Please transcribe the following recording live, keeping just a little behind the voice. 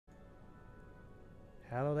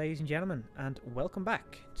Hello ladies and gentlemen, and welcome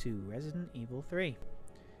back to Resident Evil 3.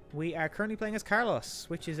 We are currently playing as Carlos,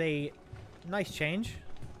 which is a nice change.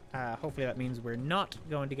 Hopefully that means we're not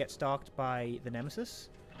going to get stalked by the Nemesis,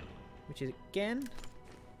 which is again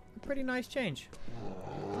a pretty nice change.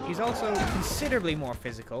 He's also considerably more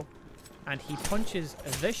physical, and he punches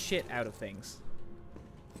the shit out of things.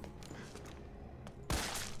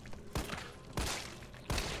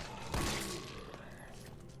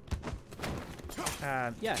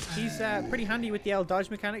 Yeah, he's pretty handy with the L dodge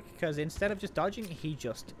mechanic, because instead of just dodging, he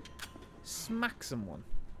just smacks someone,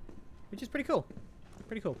 which is pretty cool.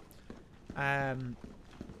 Pretty cool.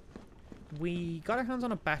 We got our hands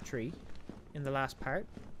on a battery in the last part,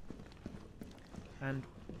 and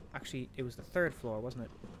actually it was the third floor, wasn't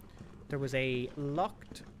it? There was a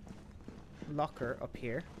locked locker up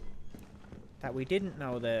here that we didn't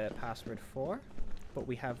know the password for, but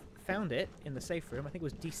we have found it in the safe room. I think it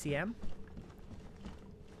was DCM.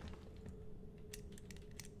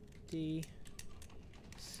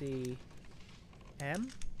 DCM.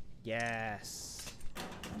 Yes.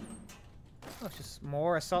 Oh, it's just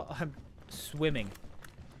more assault. I'm swimming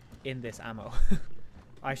in this ammo.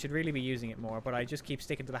 I should really be using it more, but I just keep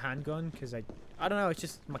sticking to the handgun because I don't know. It's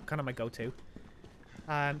just kind of my go-to.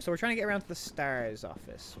 So we're trying to get around to the STARS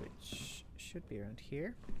office, which should be around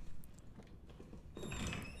here.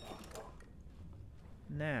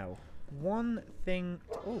 Now, one thing.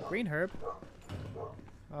 Oh, green herb.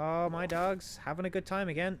 Oh, my dog's having a good time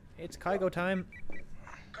again. It's Kygo time.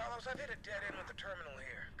 Carlos, I've hit a dead end with the terminal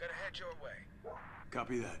here. Gotta head your way.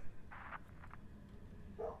 Copy that.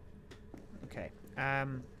 Okay.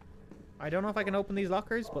 I don't know if I can open these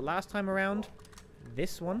lockers, but last time around,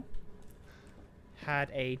 this one had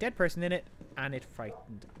a dead person in it, and it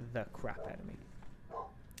frightened the crap out of me.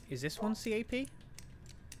 Is this one CAP?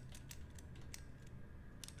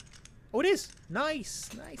 Oh, it is!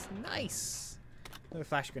 Nice! Nice, nice! Another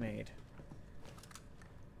flash grenade.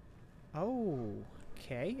 Oh,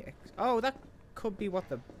 okay. Oh, that could be what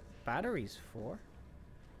the battery's for.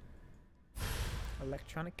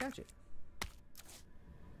 Electronic gadget.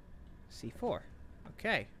 C4.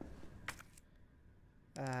 Okay.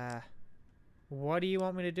 What do you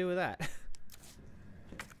want me to do with that?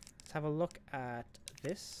 Let's have a look at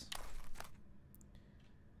this.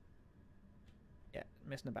 Yeah,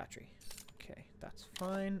 missing a battery. Okay, that's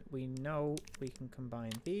fine. We know we can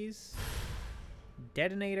combine these.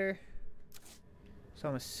 Detonator. So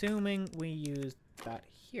I'm assuming we use that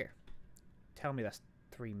here. Tell me that's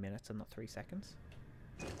 3 minutes and not 3 seconds.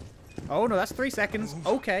 Oh no, that's 3 seconds.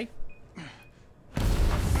 Okay.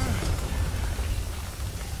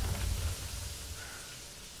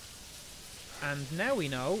 And now we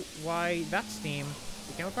know why that steam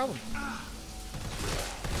became a problem.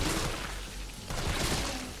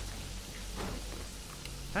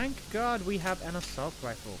 Thank God we have an assault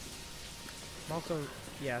rifle. I'm also,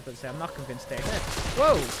 yeah, I was going to say, I'm not convinced they're dead.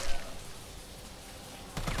 Whoa!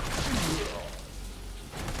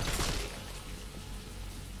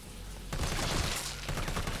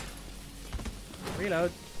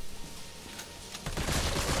 Reload.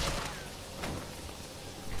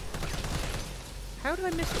 How did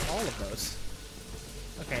I miss all of those?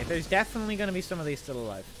 Okay, there's definitely going to be some of these still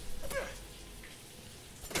alive.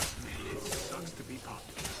 It sucks to be popped.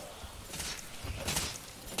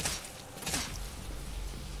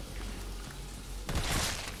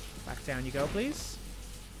 Back down you go, please.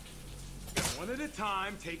 One at a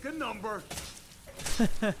time, take a number.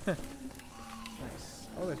 Nice.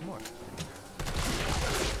 Oh, there's more.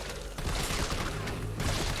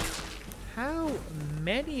 How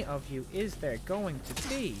many of you is there going to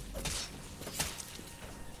be?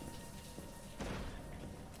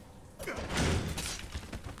 Oh,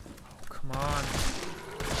 come on.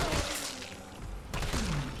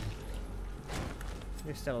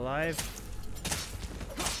 You're still alive.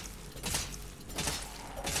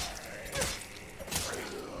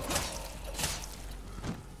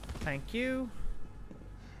 Thank you.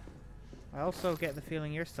 I also get the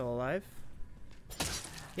feeling you're still alive.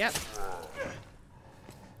 Yep.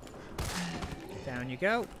 Down you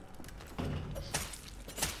go.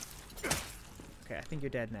 Okay, I think you're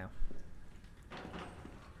dead now.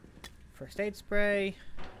 First aid spray.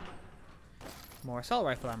 More assault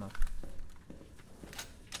rifle ammo.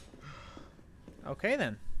 Okay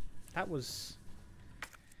then. That was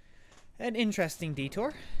an interesting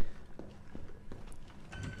detour.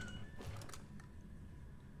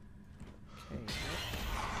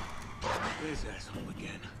 This asshole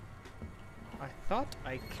again. I thought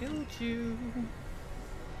I killed you.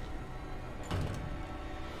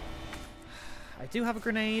 I do have a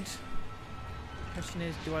grenade. Question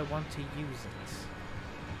is, do I want to use it?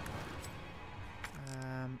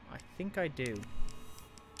 I think I do.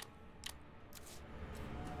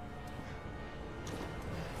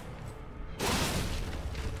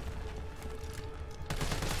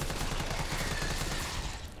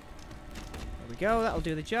 There we go, that'll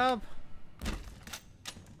do the job.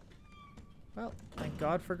 Well, thank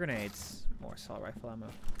God for grenades. More assault rifle ammo.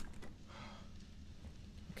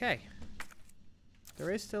 Okay. There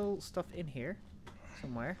is still stuff in here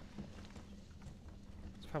somewhere.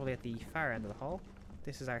 It's probably at the far end of the hall.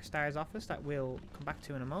 This is our STARS office that we'll come back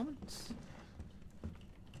to in a moment.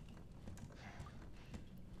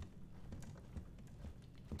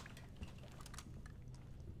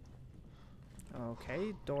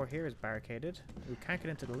 Okay, door here is barricaded. We can't get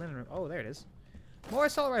into the linen room. Oh, there it is. More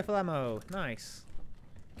assault rifle ammo! Nice.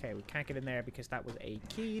 Okay, we can't get in there because that was a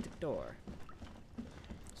keyed door.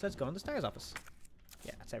 So let's go in the STARS office.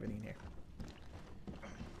 Yeah, that's everything in here.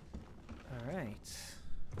 Alright.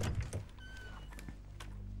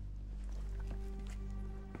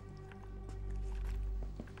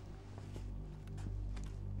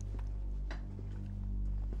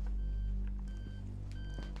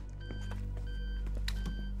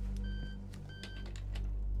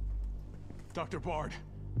 Dr. Bard.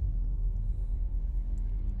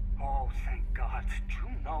 Oh, thank God. Do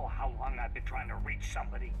you know how long I've been trying to reach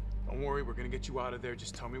somebody? Don't worry, we're gonna get you out of there.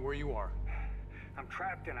 Just tell me where you are. I'm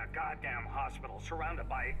trapped in a goddamn hospital, surrounded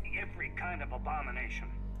by every kind of abomination.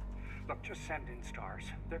 Look, just send in STARS.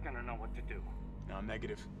 They're gonna know what to do. No,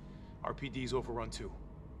 negative. RPD's overrun too.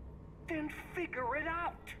 Then figure it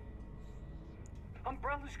out!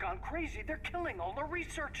 Umbrella's gone crazy. They're killing all the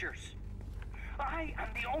researchers. I am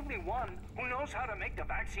the only one who knows how to make the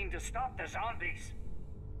vaccine to stop the zombies.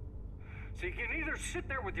 So you can either sit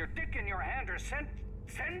there with your dick in your hand or send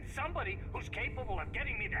somebody who's capable of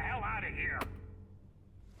getting me the hell out of here.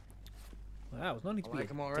 Wow, it's no need to be like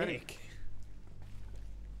a him already. dick.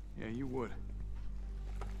 Yeah, you would.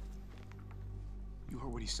 You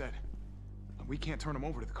heard what he said. We can't turn him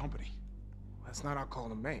over to the company. That's not our call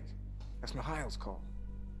to make. That's Mikhail's call.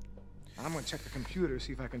 I'm gonna check the computer,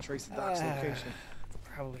 see if I can trace the doc's location.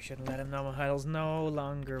 Probably shouldn't let him know Mihail's no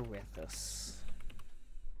longer with us.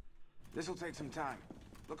 This'll take some time.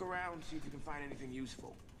 Look around, see if you can find anything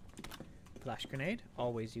useful. Flash grenade,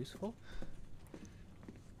 always useful.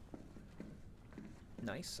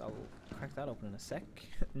 Nice, I'll crack that open in a sec.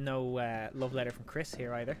 No love letter from Chris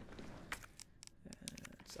here either.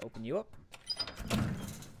 Let's open you up.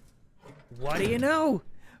 What do you know?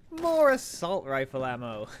 More assault rifle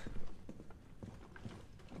ammo.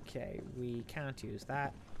 Okay, we can't use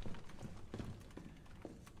that.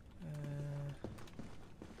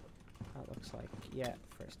 That looks like, yeah,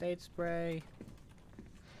 first aid spray.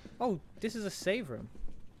 Oh, this is a save room.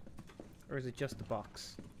 Or is it just the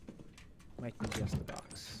box? Might be just the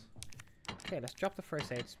box. Okay, let's drop the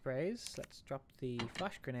first aid sprays. Let's drop the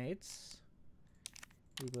flash grenades.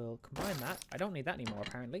 We will combine that. I don't need that anymore,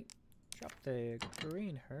 apparently. Drop the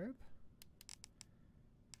green herb.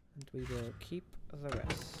 And we will keep the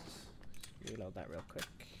rest. Just reload that real quick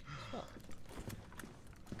as well.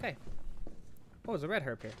 Okay. Oh, there's a red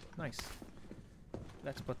herb here. Nice.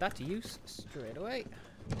 Let's put that to use straight away.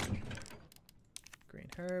 Green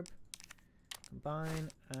herb. Combine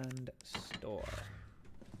and store.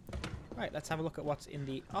 Right, let's have a look at what's in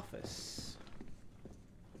the office.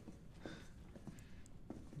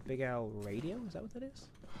 Big L radio, is that what that is?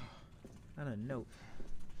 And a note.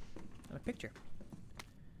 And a picture.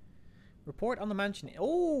 Report on the mansion.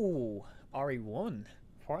 Oh! RE1.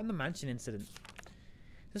 Report on the mansion incident.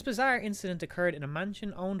 This bizarre incident occurred in a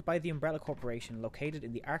mansion owned by the Umbrella Corporation located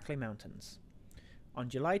in the Arklay Mountains. On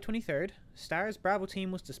July 23rd, STARS Bravo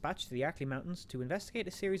team was dispatched to the Arklay Mountains to investigate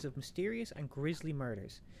a series of mysterious and grisly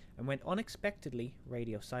murders and went unexpectedly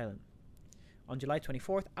radio silent. On July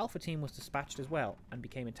 24th, Alpha team was dispatched as well and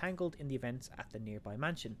became entangled in the events at the nearby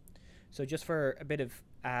mansion. So just for a bit of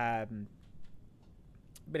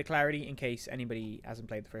clarity in case anybody hasn't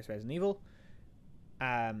played the first Resident Evil,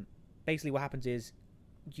 basically what happens is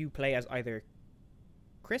you play as either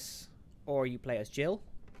Chris or you play as Jill,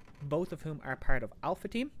 both of whom are part of Alpha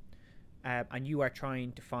team, and you are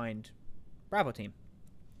trying to find Bravo team,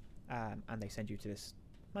 and they send you to this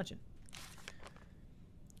mansion.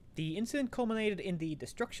 The incident culminated in the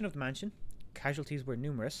destruction of the mansion. Casualties were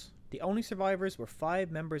numerous. The only survivors were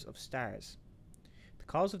 5 members of STARS. The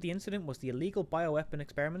cause of the incident was the illegal bioweapon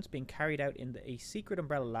experiments being carried out in a secret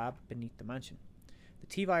Umbrella lab beneath the mansion. The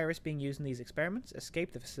T-virus being used in these experiments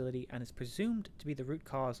escaped the facility and is presumed to be the root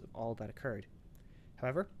cause of all that occurred.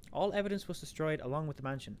 However, all evidence was destroyed along with the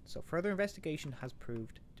mansion, so further investigation has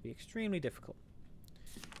proved to be extremely difficult.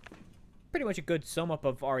 Pretty much a good sum up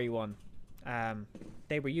of RE1.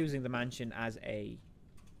 They were using the mansion as a,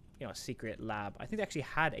 you know, secret lab. I think they actually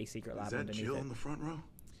had a secret lab underneath it. Is that Jill in the front row?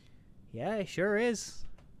 Yeah, it sure is.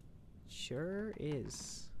 Sure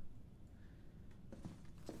is.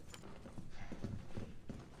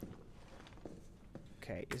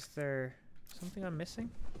 Okay, is there something I'm missing?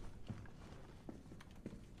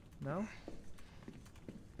 No?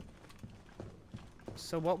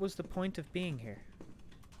 So what was the point of being here?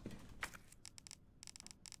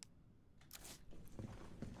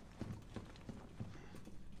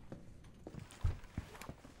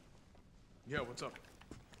 Yeah, what's up?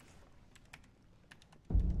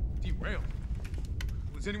 Derailed.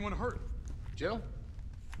 Was anyone hurt? Jill?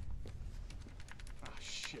 Ah,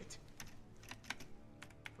 shit.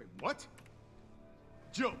 Wait, what?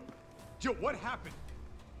 Jill! Jill, what happened?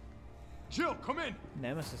 Jill, come in!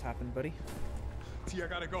 Nemesis happened, buddy. T, I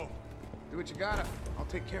gotta go. Do what you gotta. I'll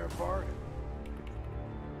take care of Bart.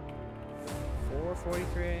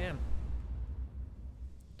 4:43 a.m.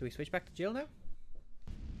 Do we switch back to Jill now?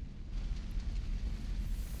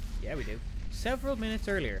 Yeah, we do. Several minutes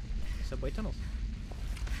earlier. Subway tunnels.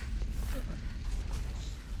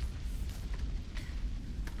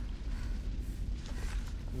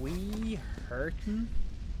 We hurtin'?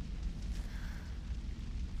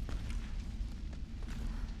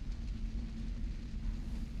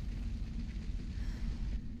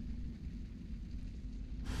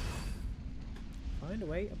 Find a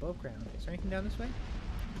way above ground. Is there anything down this way?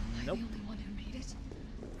 Nope. I'm the only one who made it.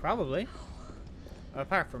 Probably.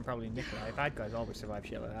 Apart from probably Nikolai. Bad guys always survive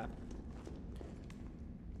shit like that.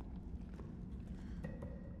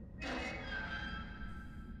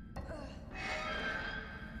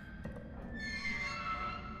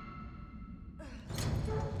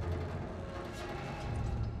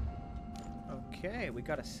 Okay, we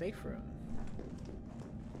got a safe room.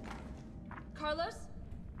 Carlos?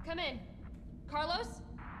 Come in. Carlos?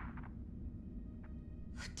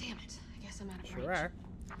 Damn it. I guess I'm out of Sure range. are.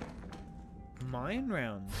 Mine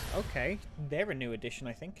rounds. Okay. They're a new addition,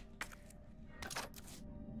 I think.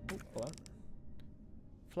 Oh, hold on.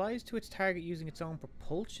 Flies to its target using its own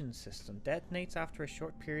propulsion system. Detonates after a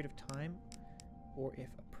short period of time or if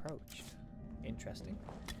approached. Interesting.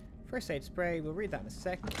 First aid spray. We'll read that in a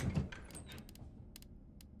second.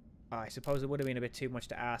 Oh, I suppose it would have been a bit too much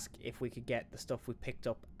to ask if we could get the stuff we picked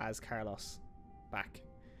up as Carlos back.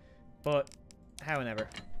 But, however.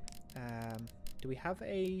 Do we have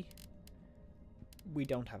a... We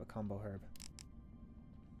don't have a combo herb.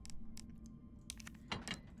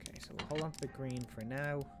 Okay, so we'll hold on to the green for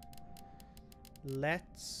now.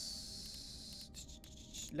 Let's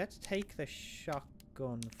take the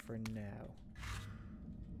shotgun for now.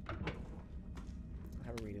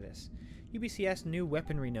 Have a read of this. UBCS new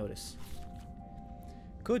weaponry notice.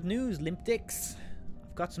 Good news, limp dicks.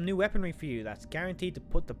 I've got some new weaponry for you that's guaranteed to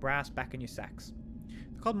put the brass back in your sacks.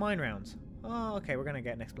 They're called mine rounds. Oh, okay, we're gonna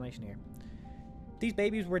get an explanation here. These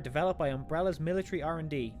babies were developed by Umbrella's military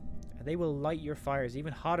R&D, and they will light your fires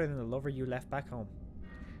even hotter than the lover you left back home.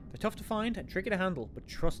 They're tough to find and tricky to handle, but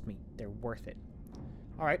trust me, they're worth it.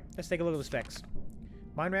 Alright, let's take a look at the specs.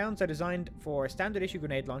 Mine rounds are designed for standard issue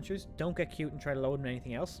grenade launchers. Don't get cute and try to load them in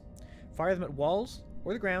anything else. Fire them at walls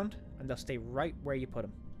or the ground, and they'll stay right where you put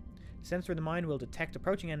them. The sensor in the mine will detect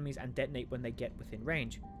approaching enemies and detonate when they get within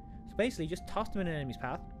range. So basically, just toss them in an enemy's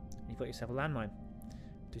path, and you've got yourself a landmine.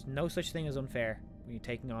 There's no such thing as unfair when you're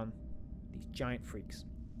taking on these giant freaks.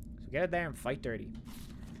 So get out there and fight dirty.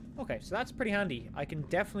 Okay, so that's pretty handy. I can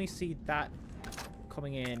definitely see that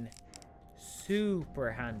coming in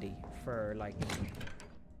super handy for, like,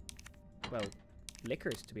 well,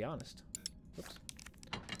 liquors, to be honest. Whoops.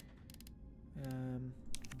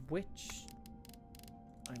 Which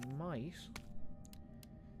I might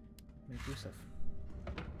make use of.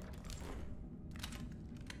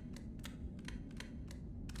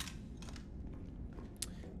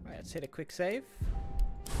 Right, let's hit a quick save.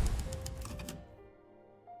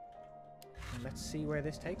 And let's see where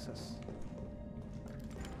this takes us.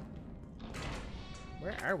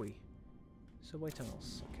 Where are we? Subway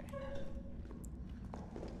tunnels. Okay.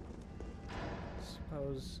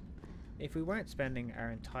 Suppose if we weren't spending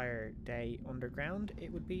our entire day underground,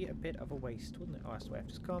 it would be a bit of a waste, wouldn't it? Oh, that's the way I've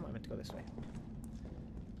just come. I meant to go this way.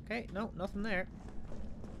 Okay, no, nothing there.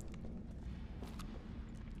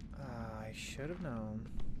 I should have known.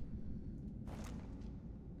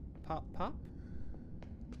 Pop, pop.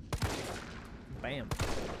 Bam.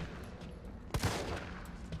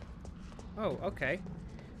 Oh, okay.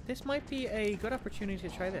 This might be a good opportunity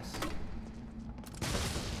to try this.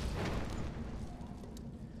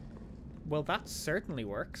 Well, that certainly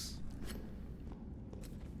works.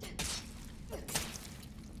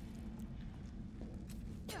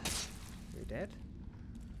 dead.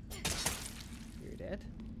 You're dead.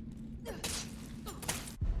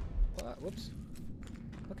 What? Whoops.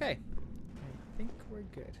 Okay. I think we're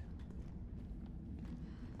good.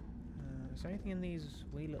 Is there anything in these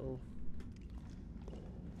wee little...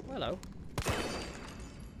 Oh, hello.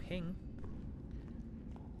 Ping.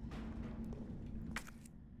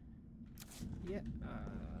 Yeah.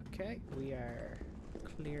 Okay. We are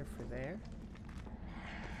clear for there.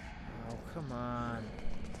 Oh, come on.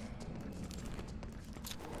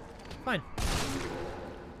 Fine.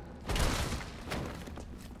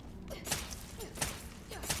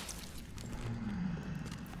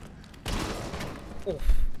 Oof.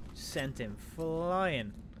 Sent him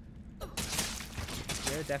flying.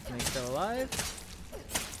 You're definitely still alive.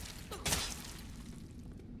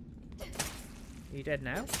 Are you dead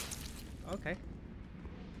now? Okay.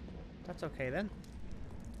 That's okay then.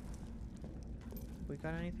 We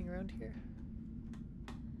got anything around here?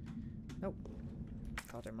 Nope.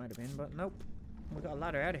 Thought there might have been, but nope. We got a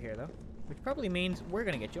ladder out of here though. Which probably means we're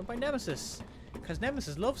gonna get jumped by Nemesis. Because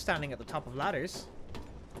Nemesis loves standing at the top of ladders.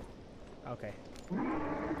 Okay.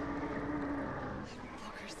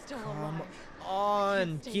 Come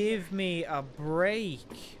on, give me a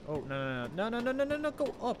break. Oh, no,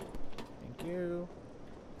 go up. Thank you.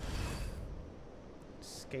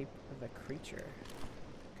 Escape the creature.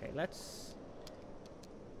 Okay, let's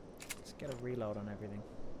get a reload on everything.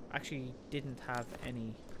 Actually didn't have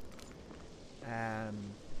any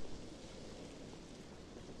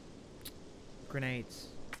grenades,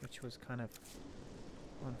 which was kind of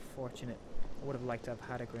unfortunate. I would have liked to have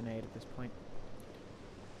had a grenade at this point.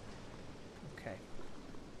 Okay.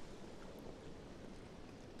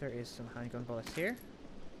 There is some handgun bullets here.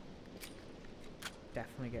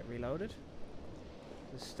 Definitely get reloaded.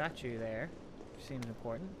 The statue there seems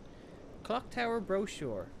important. Clock Tower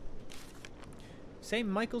brochure. St.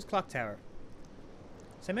 Michael's Clock Tower.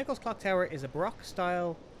 St. Michael's Clock Tower is a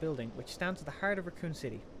Baroque-style building which stands at the heart of Raccoon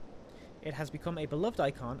City. It has become a beloved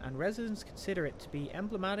icon, and residents consider it to be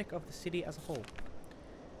emblematic of the city as a whole.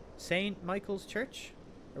 St. Michael's Church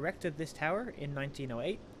erected this tower in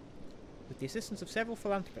 1908 with the assistance of several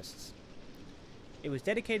philanthropists. It was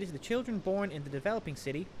dedicated to the children born in the developing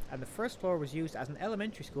city, and the first floor was used as an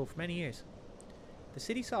elementary school for many years. The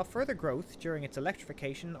city saw further growth during its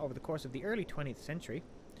electrification over the course of the early 20th century,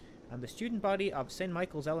 and the student body of St.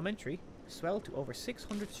 Michael's Elementary swelled to over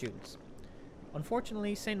 600 students.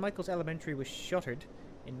 Unfortunately, St. Michael's Elementary was shuttered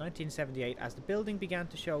in 1978 as the building began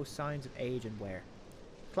to show signs of age and wear.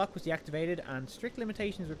 The clock was deactivated and strict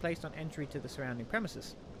limitations were placed on entry to the surrounding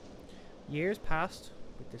premises. Years passed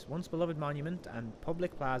with this once beloved monument and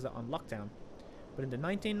public plaza on lockdown, but in the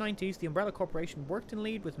 1990s the Umbrella Corporation worked in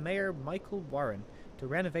lead with Mayor Michael Warren to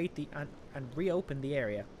renovate and reopen the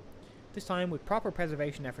area, this time with proper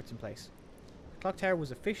preservation efforts in place. The clock tower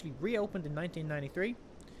was officially reopened in 1993,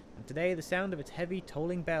 and today the sound of its heavy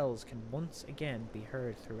tolling bells can once again be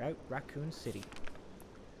heard throughout Raccoon City.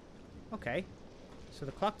 Okay, so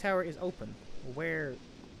the clock tower is open. Where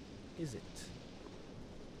is it?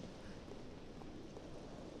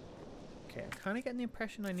 Okay, I'm kind of getting the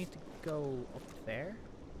impression I need to go up there,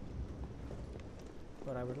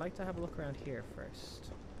 but I would like to have a look around here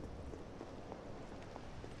first.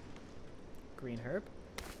 Green herb.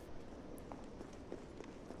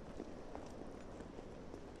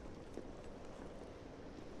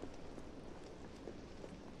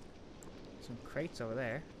 Some crates over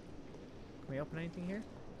there. Can we open anything here?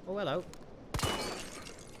 Oh, hello.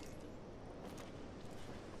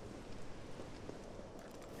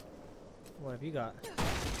 What have you got?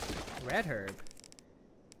 Red herb.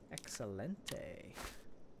 Excelente.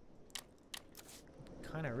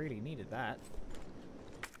 Kind of really needed that.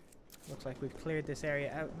 Looks like we've cleared this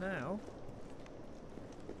area out now.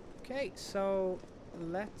 Okay, so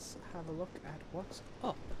let's have a look at what's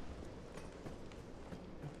up.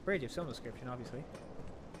 Bridge of some description, obviously.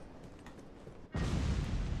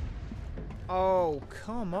 Oh,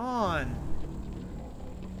 come on!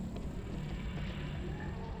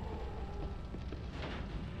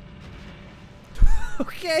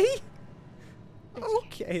 Okay!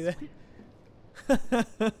 Okay then. I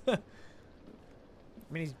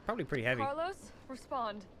mean, he's probably pretty heavy. Carlos,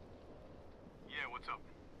 respond. Yeah, what's up?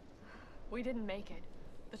 We didn't make it.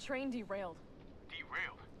 The train derailed.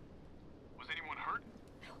 Derailed? Was anyone hurt?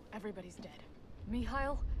 No, everybody's dead.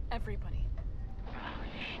 Mikhail, everybody.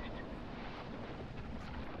 Shit.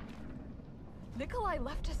 Nikolai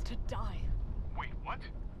left us to die. Wait, what?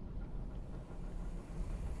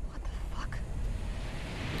 What the fuck?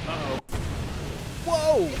 Uh-oh.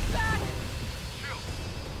 Whoa! Get back! Chill.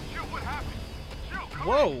 Chill, what happened? Chill, come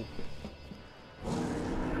Whoa!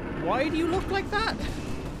 Why do you look like that?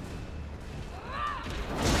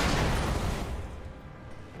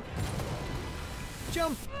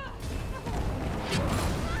 Jump!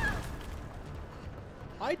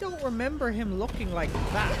 I don't remember him looking like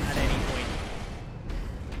that at any point.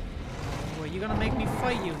 Well, you gonna make me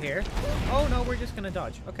fight you here? Oh no, we're just gonna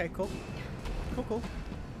dodge. Okay, cool. Cool, cool.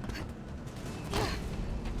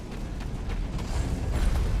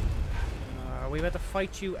 Are we about to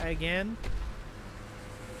fight you again?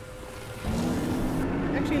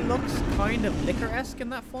 Actually looks kind of liquor-esque in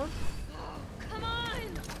that form. Come on!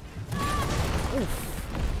 Oof.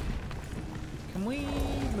 Can we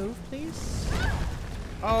move, please?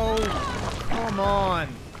 Oh, come on.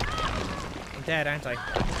 I'm dead, aren't I?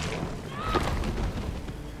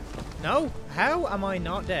 No? How am I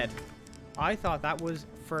not dead? I thought that was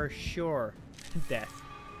for sure death.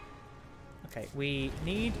 Okay, we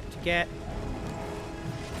need to get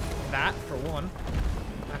that for one.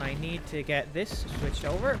 And I need to get this switched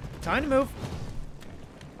over. Time to move.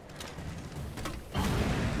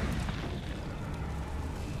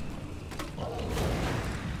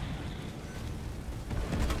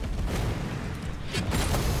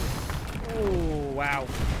 Oh, wow.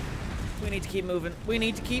 We need to keep moving. We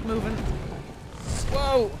need to keep moving.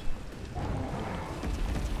 Whoa!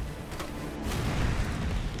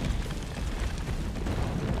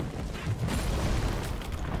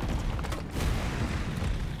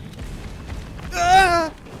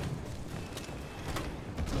 Ah!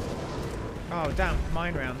 Oh, damn.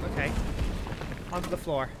 Mine round. Okay. Onto the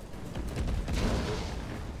floor.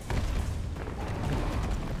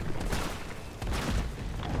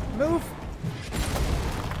 Move!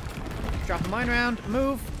 Drop the mine round.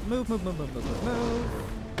 Move. Move, move, move, move, move, move, move.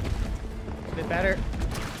 A bit better.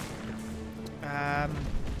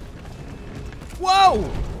 Whoa!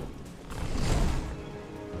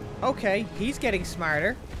 Okay, he's getting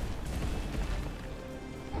smarter.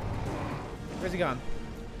 Where's he gone?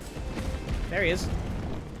 There he is.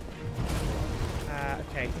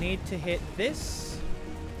 Okay, need to hit this.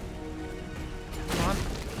 Come on.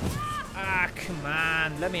 Ah, come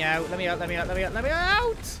on. Let me out, let me out, let me out, let me out, let me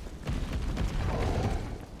out!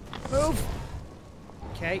 Move!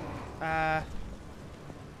 Okay, I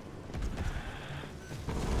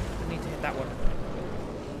need to hit that one.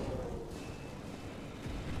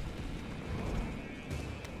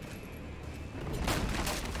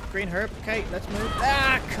 Green herb. Okay, let's move.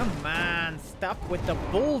 Ah, come on. Stop with the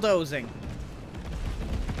bulldozing.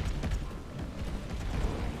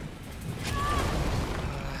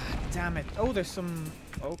 Damn it. Oh, there's some...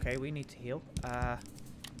 Okay, we need to heal.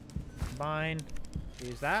 Combine.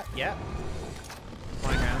 Use that. Yeah.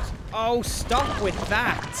 Mine rounds. Oh, stop with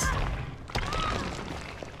that.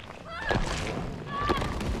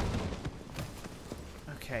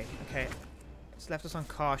 Okay, okay. It's left us on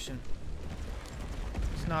caution.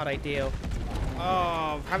 It's not ideal.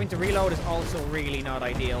 Oh, having to reload is also really not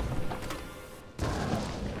ideal.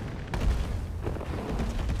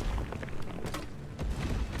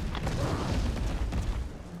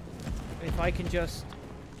 If I can just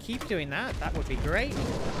keep doing that, that would be great.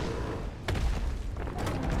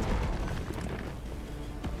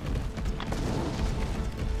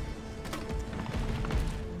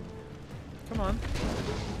 Come on.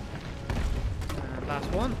 And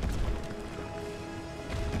last one.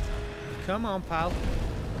 Come on, pal.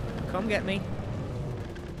 Come get me.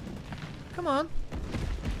 Come on.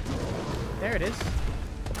 There it is.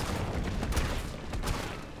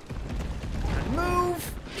 And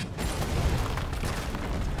move!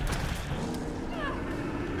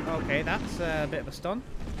 Okay, that's a bit of a stun.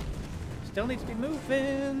 Still need to be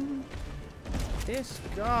moving. This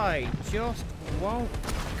guy just won't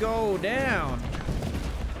go down.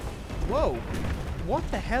 Whoa. What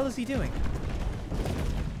the hell is he doing?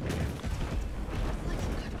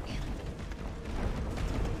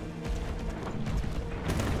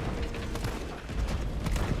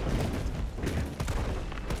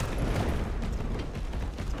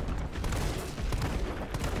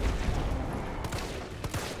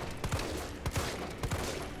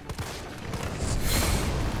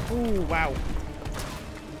 Ooh, wow.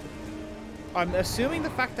 I'm assuming the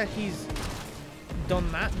fact that he's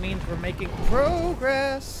done that means we're making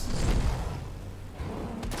progress.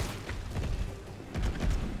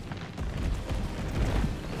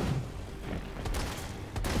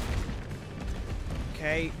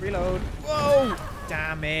 Okay, reload. Whoa!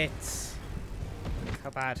 Damn it. How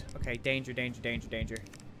bad? Okay, danger, danger, danger, danger.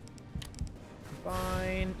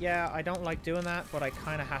 Fine. Yeah, I don't like doing that, but I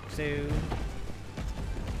kind of have to.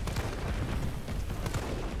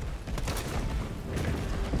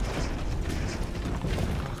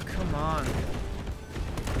 On.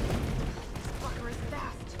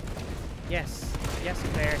 Yes. Yes,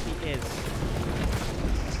 Claire, he is.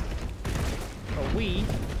 But we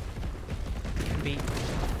can be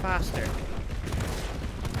faster.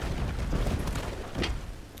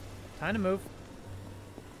 Time to move.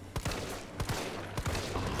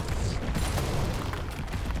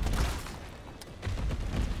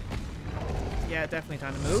 Yeah, definitely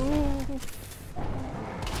time to move.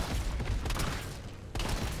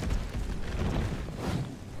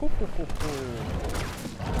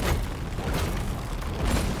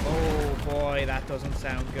 Oh boy, that doesn't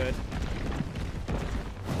sound good.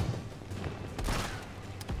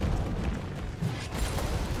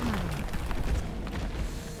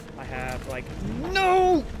 I have like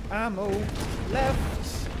no ammo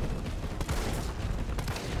left.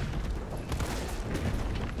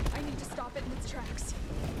 I need to stop it in its tracks.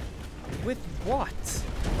 With what?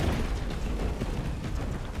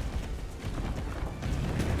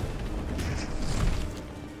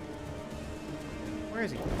 Where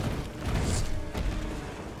is he?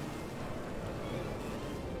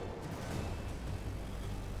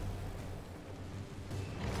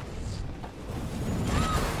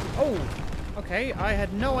 Oh! Okay, I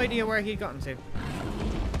had no idea where he'd gotten to.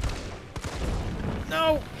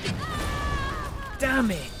 No! Damn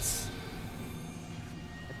it!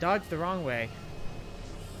 I dodged the wrong way.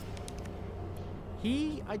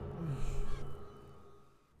 Okay.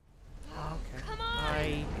 Come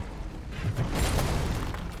on!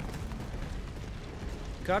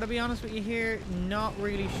 Gotta be honest with you here, not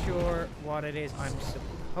really sure what it is I'm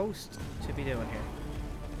supposed to be doing here.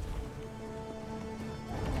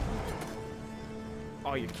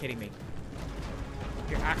 Oh, you're kidding me.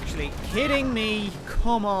 You're actually kidding me!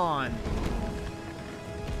 Come on!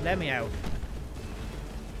 Let me out.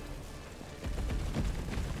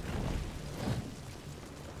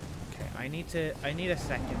 Okay, I need a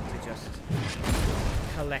second to just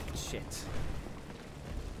collect shit.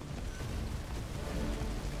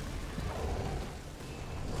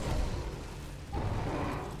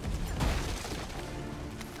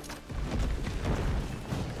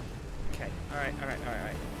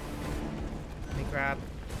 Alright. Let me grab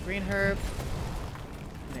green herb.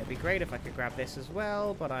 And it'd be great if I could grab this as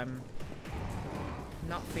well, but I'm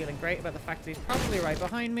not feeling great about the fact that he's probably right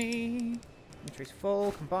behind me. Inventory's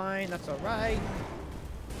full, combined, that's alright.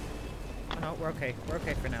 Oh no, we're okay. We're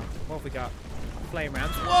okay for now. What have we got? Flame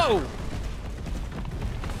rounds. Whoa!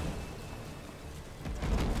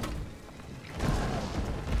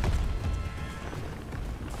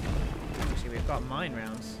 Actually, we've got mine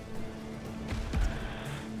rounds.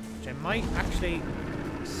 Which I might actually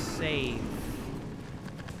save.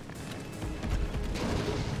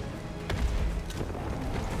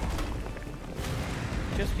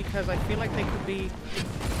 Just because I feel like they could be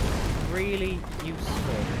really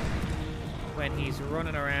useful when he's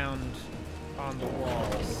running around on the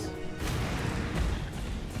walls.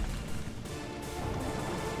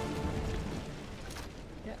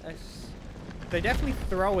 Yeah, they're definitely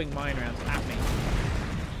throwing mine rounds at me.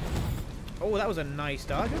 Oh, that was a nice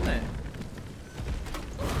dodge, wasn't it?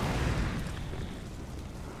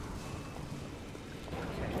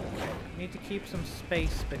 Okay. Need to keep some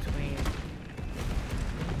space between.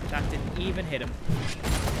 That didn't even hit him.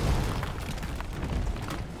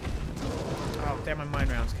 Oh, they're my mine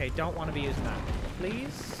rounds. Okay, don't want to be using that.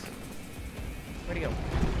 Please? Where'd he go?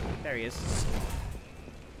 There he is.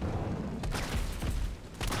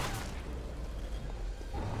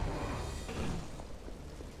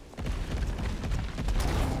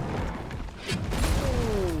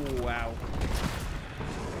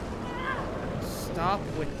 Stop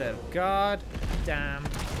with the goddamn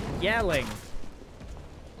yelling.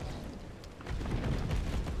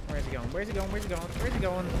 Where's he going? Where's he going? Where's he going? Where's he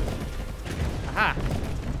going? Aha!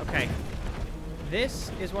 Okay.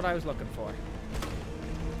 This is what I was looking for.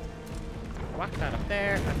 Whack that up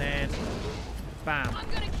there, and then bam. I'm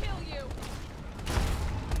gonna kill you.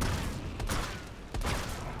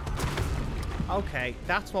 Okay,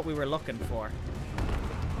 that's what we were looking for.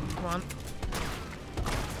 Come on.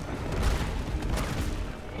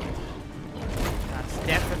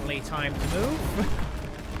 Definitely time to move.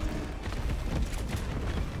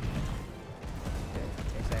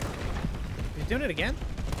 He's doing it again?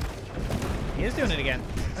 He is doing it again.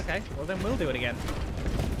 Okay, well then we'll do it again.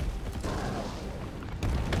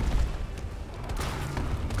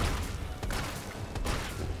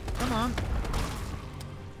 Come on.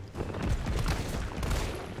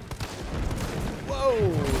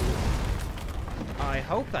 Whoa! I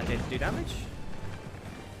hope that didn't do damage.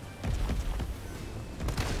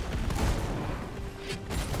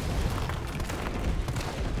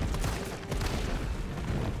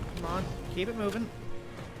 Keep it moving.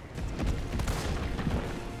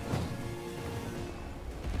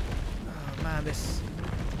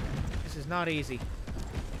 this is not easy.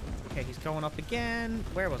 Okay, he's going up again.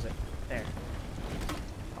 Where was it? There.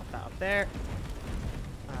 Pop that up there.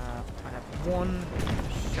 I have one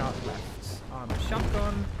shot left on the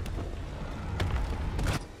shotgun.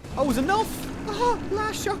 Oh, it was enough! Oh,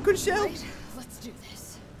 last shotgun shell! Right, let's do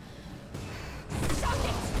this. Suck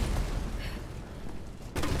it!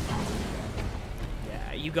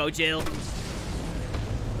 Yeah, you go, Jill.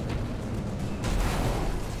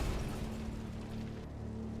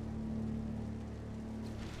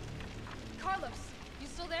 Carlos, you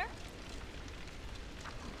still there?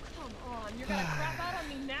 Oh, come on, you're gonna crap out on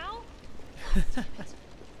me now?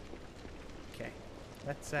 Okay,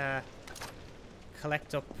 let's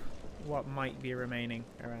collect up what might be remaining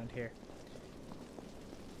around here.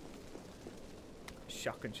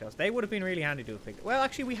 Shotgun shells. They would have been really handy to have picked. Well,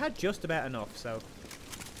 actually, we had just about enough, so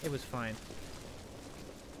it was fine.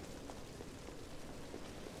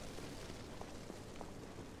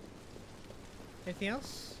 Anything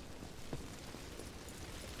else?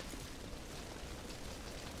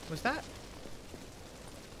 Was that?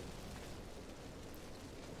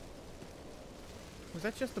 Was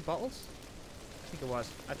that just the bottles? I think it was.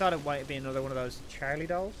 I thought it might be another one of those Charlie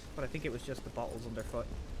dolls, but I think it was just the bottles underfoot.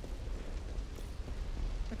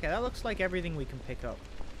 Okay, that looks like everything we can pick up.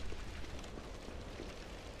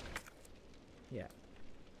 Yeah.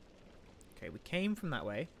 Okay, we came from that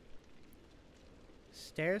way.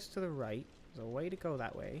 Stairs to the right. There's a way to go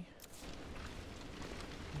that way.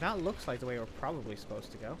 That looks like the way we're probably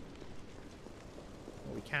supposed to go.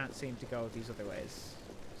 But we can't seem to go these other ways.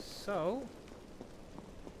 So,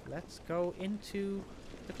 let's go into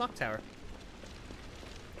the clock tower.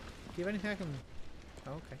 Do you have anything I can...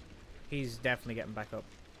 Oh, okay. He's definitely getting back up.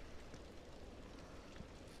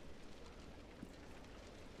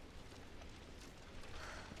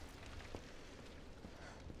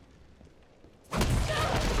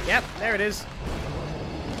 Yep, there it is.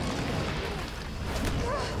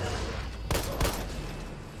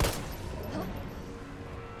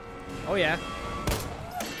 Oh yeah.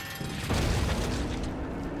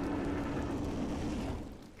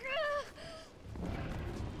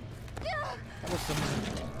 That was some...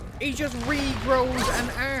 He just regrows an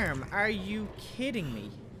arm. Are you kidding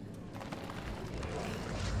me?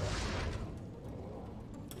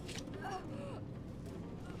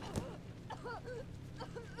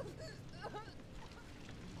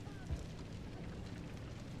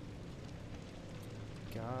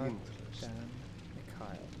 God damn,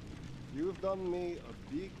 Mikhail. You've done me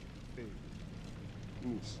a big favor,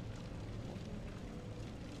 Miss.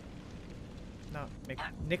 No,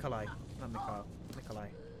 Nikolai. Not Mikhail. Nikolai.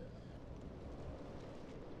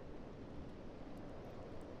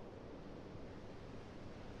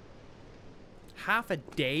 Half a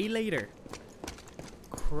day later?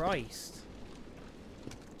 Christ.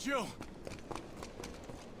 Jill!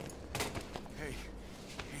 Hey,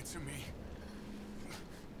 answer me.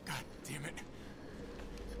 God damn it.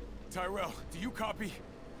 Tyrell, do you copy?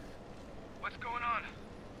 What's going on?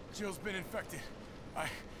 Jill's been infected.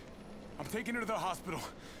 I'm taking her to the hospital.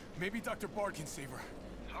 Maybe Dr. Bard can save her.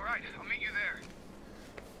 All right, I'll meet you there.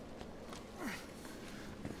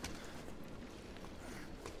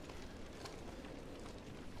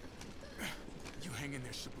 You hang in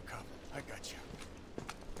there, Super Cop. I got you.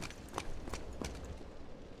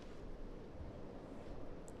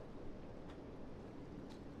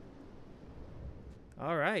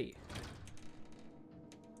 All right.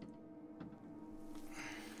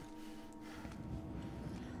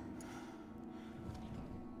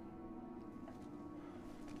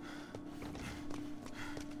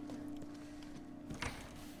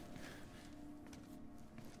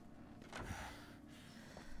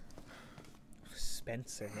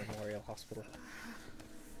 Spencer Memorial Hospital.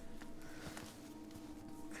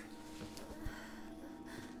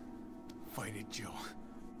 Fight it, Jill.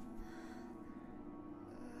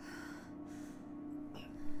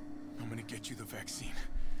 I'm gonna get you the vaccine.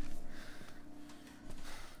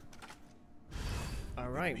 All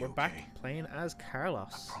right, we're back playing as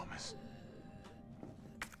Carlos. I promise.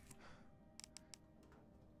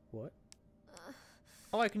 What?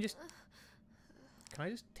 Oh, I can just... Can I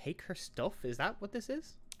just take her stuff? Is that what this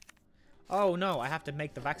is? Oh, no, I have to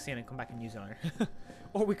make the vaccine and come back and use it on her.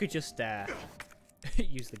 Or we could just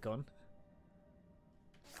use the gun.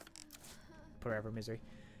 Put her out of her misery.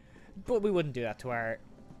 But we wouldn't do that to our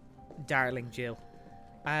darling Jill.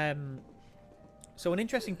 So an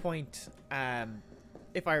interesting point,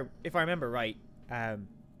 if I remember right,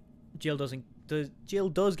 Jill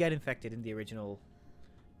does get infected in the original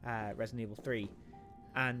Resident Evil 3,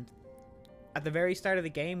 and at the very start of the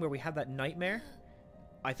game where we had that nightmare,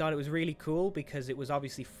 I thought it was really cool because it was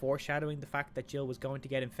obviously foreshadowing the fact that Jill was going to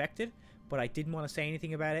get infected, but I didn't want to say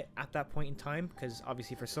anything about it at that point in time because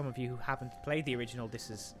obviously for some of you who haven't played the original,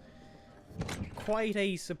 this is quite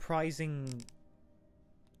a surprising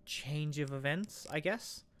change of events, I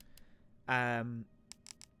guess.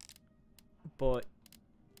 But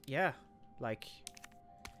yeah, like,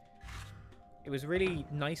 it was really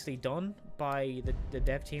nicely done by the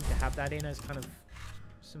dev team to have that in as kind of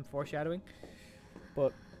some foreshadowing.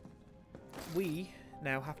 But we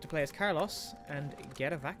now have to play as Carlos and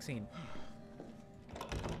get a vaccine.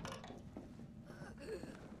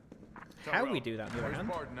 How we do that, on the other hand.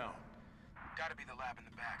 Now? Gotta be the lab in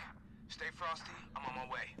the back. Stay frosty, I'm on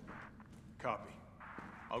my way. Copy.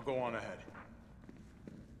 I'll go on ahead.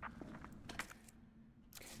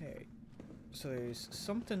 Okay, so there's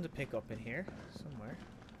something to pick up in here somewhere.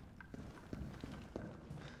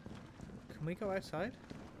 Can we go outside?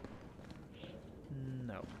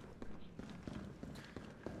 No.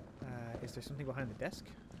 Is there something behind the desk?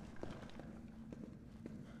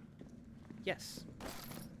 Yes.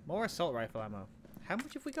 More assault rifle ammo. How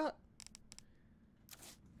much have we got?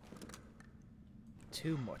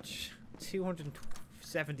 Too much.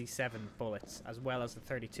 277 bullets, as well as the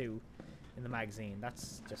 32 in the magazine.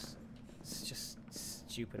 That's just... It's just a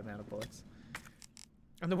stupid amount of bullets.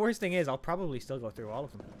 And the worst thing is, I'll probably still go through all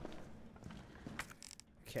of them.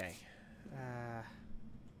 Okay.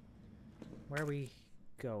 Where are we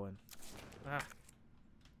going? Ah. Okay,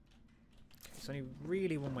 there's only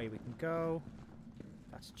really one way we can go.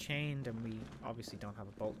 That's chained, and we obviously don't have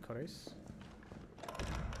a bolt cutters.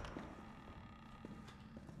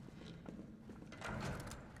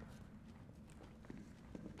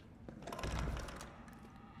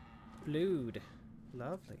 Blood.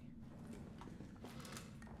 Lovely.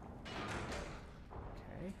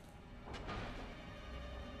 Okay.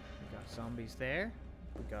 We got zombies there.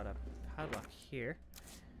 We got a padlock here.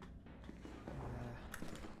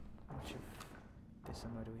 How much of this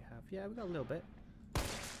ammo do we have? Yeah, we got a little bit.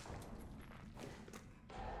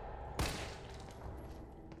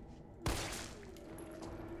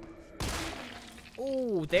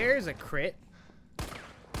 Oh, there's a crit.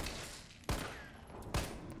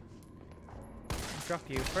 Drop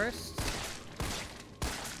you first.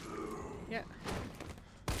 Yeah.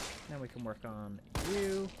 Then we can work on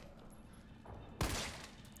you. There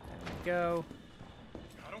we go.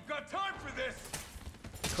 I don't got time for this.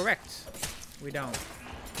 Correct. We don't.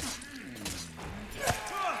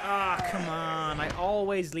 Ah, come on. I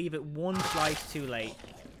always leave it one slice too late.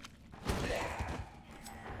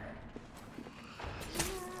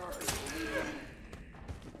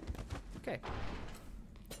 Okay.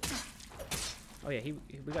 Oh yeah, we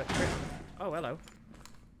got a crit. Oh, hello.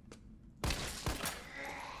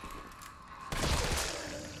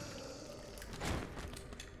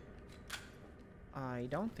 I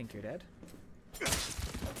don't think you're dead.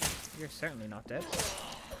 You're certainly not dead.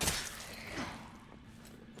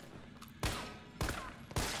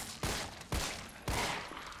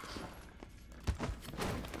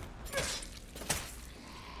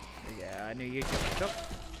 Yeah, I knew you'd get back up.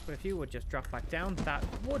 But if you would just drop back down, that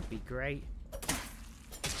would be great.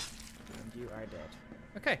 And you are dead.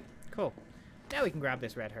 Okay, cool. Now we can grab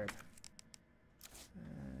this red herb.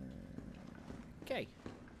 Okay.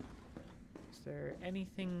 Is there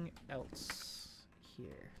anything else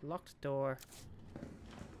here? Locked door.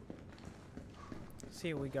 Let's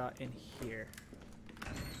see what we got in here.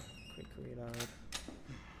 Quick reload.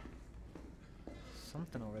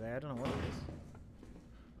 Something over there. I don't know what it is.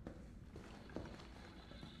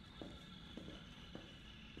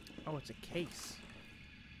 Oh, it's a case.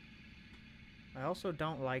 I also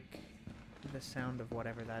don't like the sound of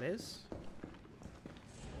whatever that is.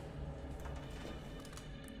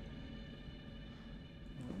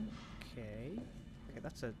 Okay. Okay,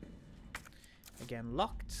 that's again,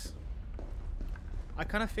 locked. I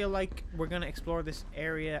kind of feel like we're going to explore this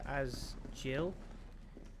area as Jill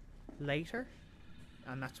later.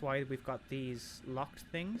 And that's why we've got these locked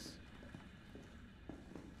things.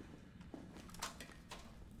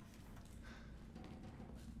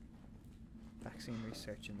 Vaccine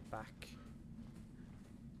research in the back.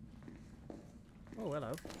 Oh,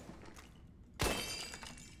 hello.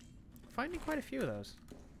 Finding quite a few of those.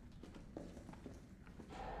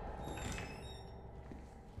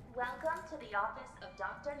 Welcome to the office of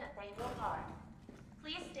Dr. Nathaniel Barr.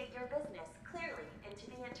 Please state your business clearly into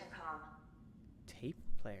the intercom. Tape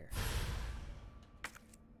player.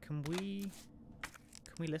 Can we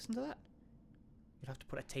listen to that? You'll have to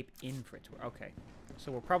put a tape in for it to work. Okay.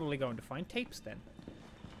 So we're probably going to find tapes then.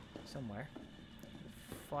 Somewhere.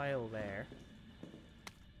 File there.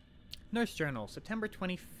 Nurse Journal, September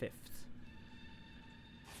 25th.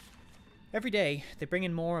 Every day, they bring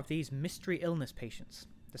in more of these mystery illness patients.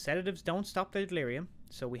 The sedatives don't stop their delirium,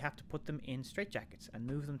 so we have to put them in straitjackets and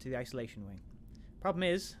move them to the isolation wing. Problem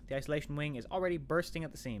is, the isolation wing is already bursting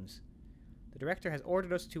at the seams. The director has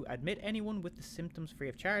ordered us to admit anyone with the symptoms free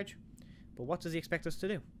of charge, but what does he expect us to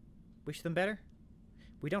do? Wish them better?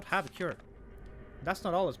 We don't have a cure. That's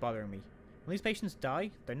not all that's bothering me. When these patients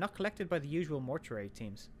die, they're not collected by the usual mortuary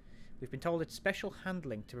teams. We've been told it's special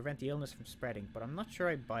handling to prevent the illness from spreading, but I'm not sure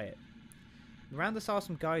I buy it. Miranda saw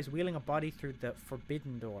some guys wheeling a body through the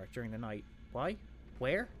forbidden door during the night. Why?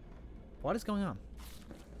 Where? What is going on?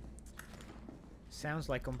 Sounds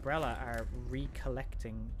like Umbrella are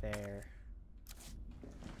recollecting their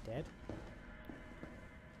dead.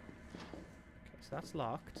 Okay, so that's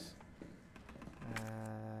locked.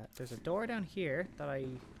 There's a door down here that I...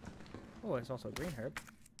 Oh, there's also a green herb.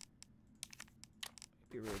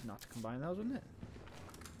 It'd be rude not to combine those, wouldn't it?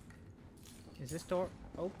 Is this door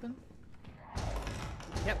open?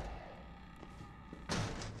 Yep.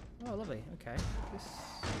 Oh, lovely. Okay. This...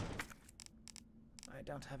 I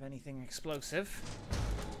don't have anything explosive.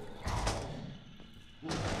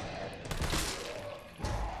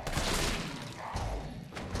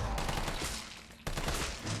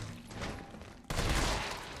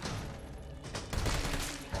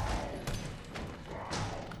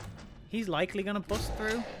 He's likely gonna bust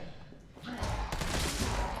through. Yeah,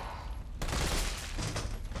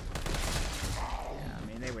 I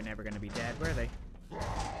mean, they were never gonna be dead, were they?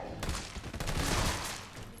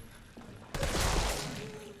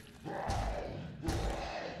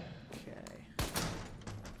 Okay.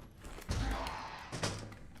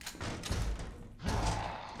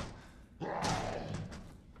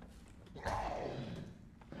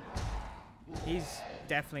 He's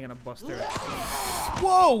definitely gonna bust through it.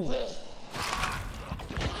 Whoa!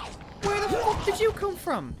 Where the fuck did you come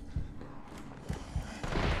from?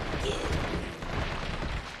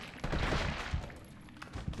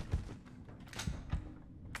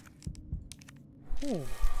 Ooh.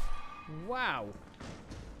 Wow.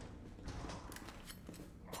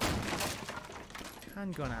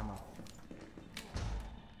 Handgun ammo.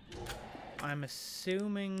 I'm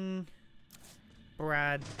assuming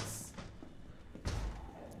Brad's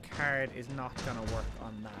card is not gonna work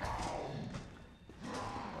on that.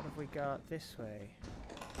 What have we got this way?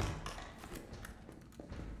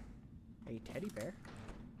 A teddy bear?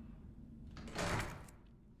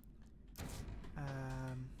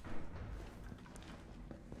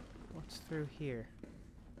 What's through here?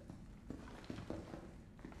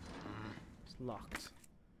 It's locked.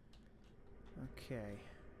 Okay.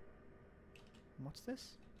 And what's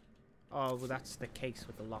this? Oh, well, that's the case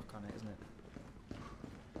with the lock on it, isn't it?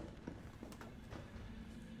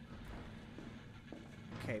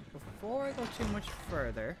 Okay, before I go too much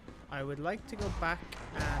further, I would like to go back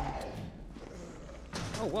and...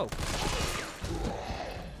 Oh, whoa.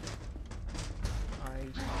 I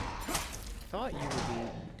thought you would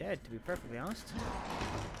be dead, to be perfectly honest.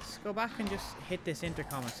 Let's go back and just hit this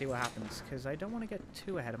intercom and see what happens, because I don't want to get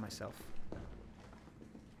too ahead of myself.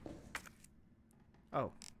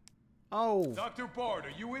 Oh. Oh! Dr. Bard,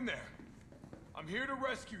 are you in there? I'm here to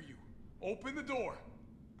rescue you. Open the door.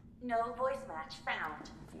 No voice match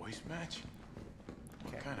found. Voice match?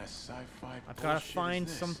 Okay. What kind of sci-fi I've got to find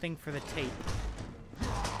something for the tape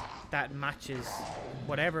that matches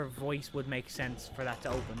whatever voice would make sense for that to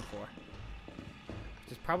open for.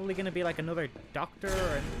 There's probably going to be like another doctor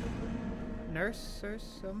or a nurse or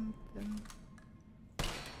something.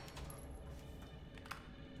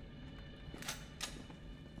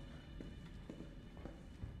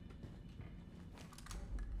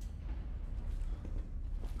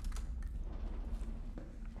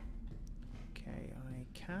 Okay, I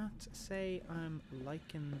can't say I'm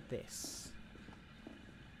liking this.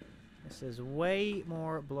 This is way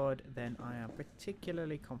more blood than I am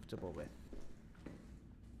particularly comfortable with.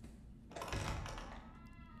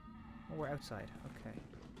 Oh, we're outside. Okay.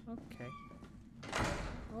 Okay.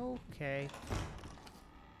 Okay.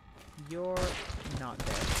 You're not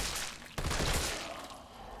dead.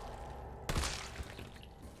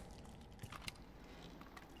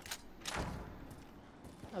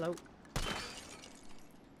 Hello.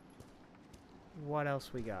 What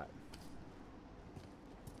else we got?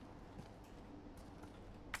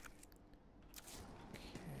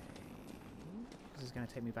 This is going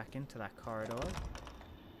to take me back into that corridor.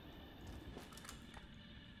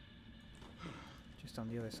 Just on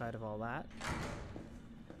the other side of all that.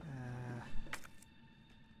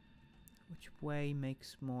 Which way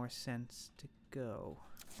makes more sense to go?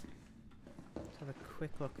 Let's have a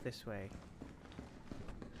quick look this way.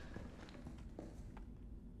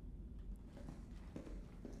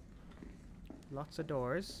 Lots of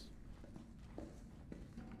doors.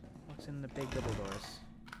 What's in the big double doors?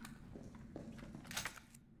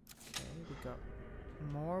 Okay, we got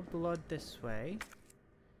more blood this way.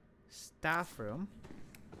 Staff room.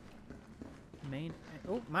 Main.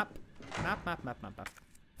 Oh, map. Map.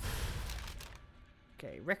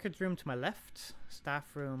 Okay, records room to my left.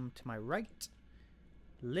 Staff room to my right.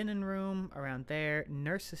 Linen room around there.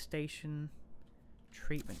 Nurse's station.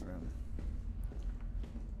 Treatment room.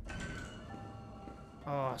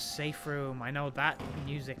 Oh, safe room. I know that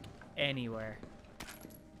music anywhere.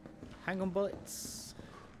 Handgun bullets.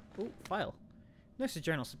 Oh, file. Nurse's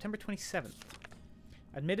journal, September 27th.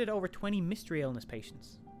 Admitted over 20 mystery illness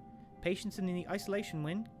patients. Patients in the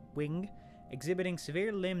isolation wing exhibiting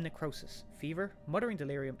severe limb necrosis, fever, muttering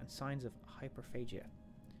delirium, and signs of hyperphagia.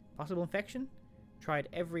 Possible infection? Tried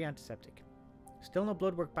every antiseptic. Still no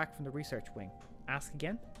blood work back from the research wing. Ask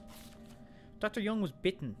again? Dr. Young was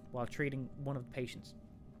bitten while treating one of the patients.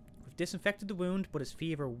 We've disinfected the wound, but his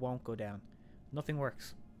fever won't go down. Nothing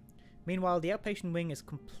works. Meanwhile, the outpatient wing is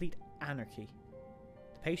complete anarchy.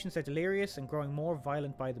 The patients are delirious and growing more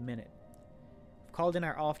violent by the minute. We've called in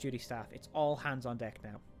our off-duty staff. It's all hands on deck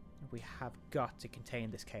now. We have got to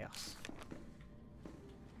contain this chaos.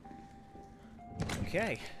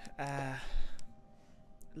 Okay.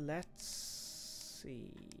 Let's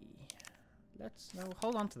see. No,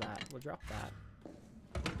 hold on to that. We'll drop that.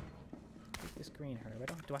 Take this green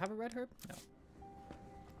herb. Do I have a red herb? No.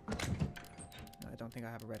 No, I don't think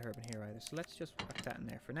I have a red herb in here either. So let's just whack that in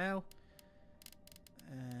there for now.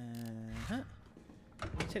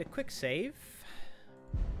 Let's hit a quick save.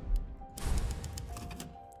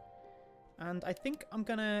 And I think I'm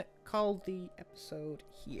gonna call the episode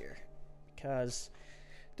here, because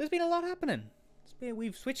there's been a lot happening.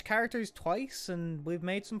 We've switched characters twice and we've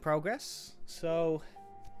made some progress. So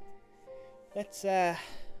let's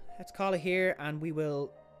call it here, and we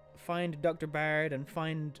will find Dr. Bard and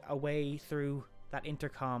find a way through that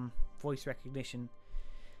intercom voice recognition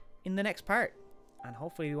in the next part. And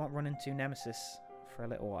hopefully we won't run into Nemesis for a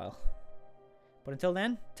little while. But until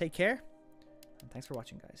then, take care, and thanks for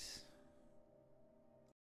watching, guys.